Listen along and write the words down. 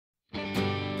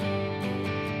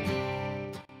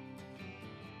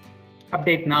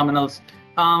update nominals.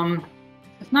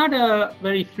 It's not a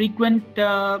very frequent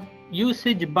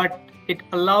usage, but it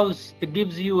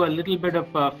gives you a little bit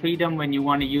of freedom when you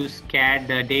want to use CAD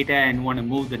data and want to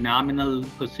move the nominal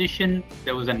position.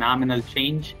 There was a nominal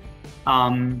change.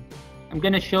 I'm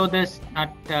going to show this,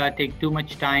 not take too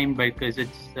much time, because it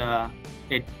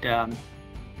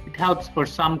helps for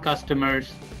some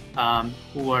customers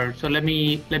who are. So let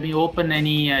me open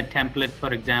any template,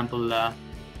 for example,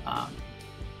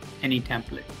 any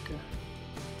template.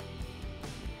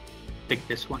 Pick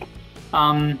this one.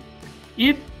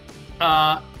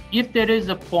 If there is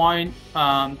a point,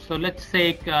 so let's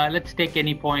take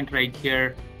any point right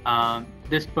here.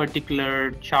 This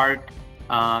particular chart.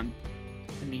 Let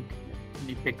me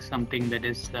pick something that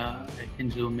is I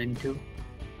can zoom into.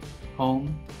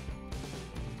 Home,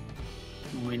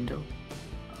 window.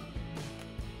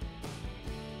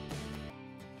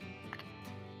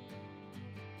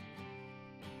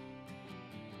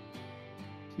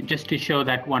 Just to show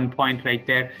that one point right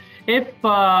there. If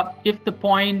the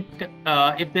point,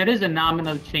 if there is a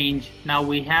nominal change, now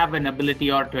we have an ability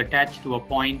to attach to a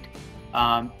point.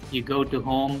 You go to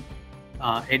Home,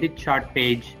 Edit Chart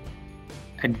Page,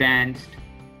 Advanced.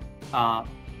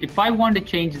 If I want to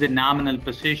change the nominal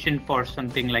position for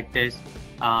something like this,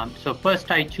 so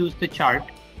first I choose the chart,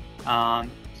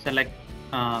 select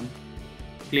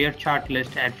Clear Chart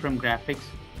List, Add from Graphics,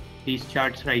 these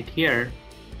charts right here,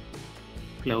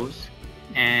 close,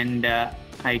 and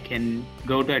I can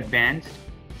go to Advanced,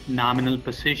 Nominal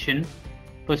Position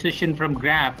from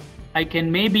Graph. I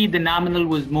can, maybe the nominal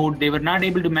was moved, they were not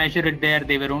able to measure it there,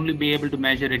 they were only be able to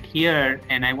measure it here,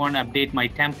 and I want to update my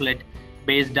template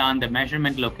based on the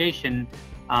measurement location.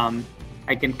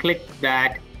 I can click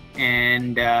that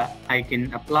and I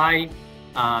can apply.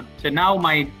 So now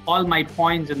all my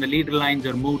points and the leader lines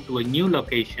are moved to a new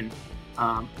location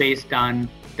based on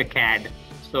the CAD.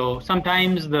 So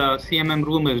sometimes the CMM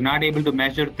room is not able to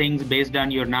measure things based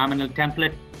on your nominal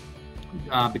template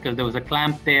because there was a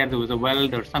clamp there was a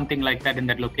weld or something like that in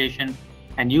that location,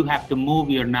 and you have to move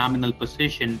your nominal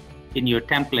position in your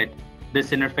template.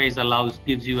 This interface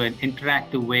gives you an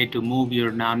interactive way to move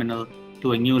your nominal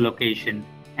to a new location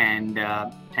and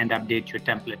update your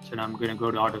template. So now I'm going to go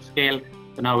to auto scale.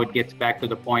 So now it gets back to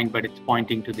the point, but it's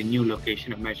pointing to the new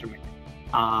location of measurement.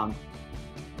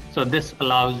 So this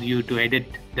allows you to edit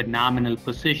the nominal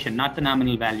position, not the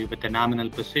nominal value, but the nominal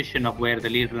position of where the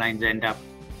leader lines end up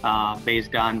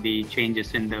based on the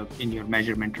changes in your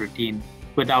measurement routine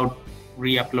without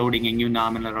re-uploading a new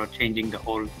nominal or changing the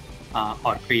whole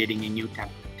or creating a new template.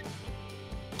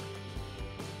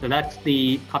 So that's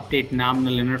the update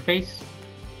nominal interface.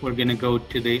 We're going to go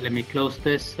to let me close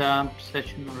this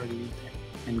session or leave that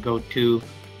and go to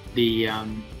the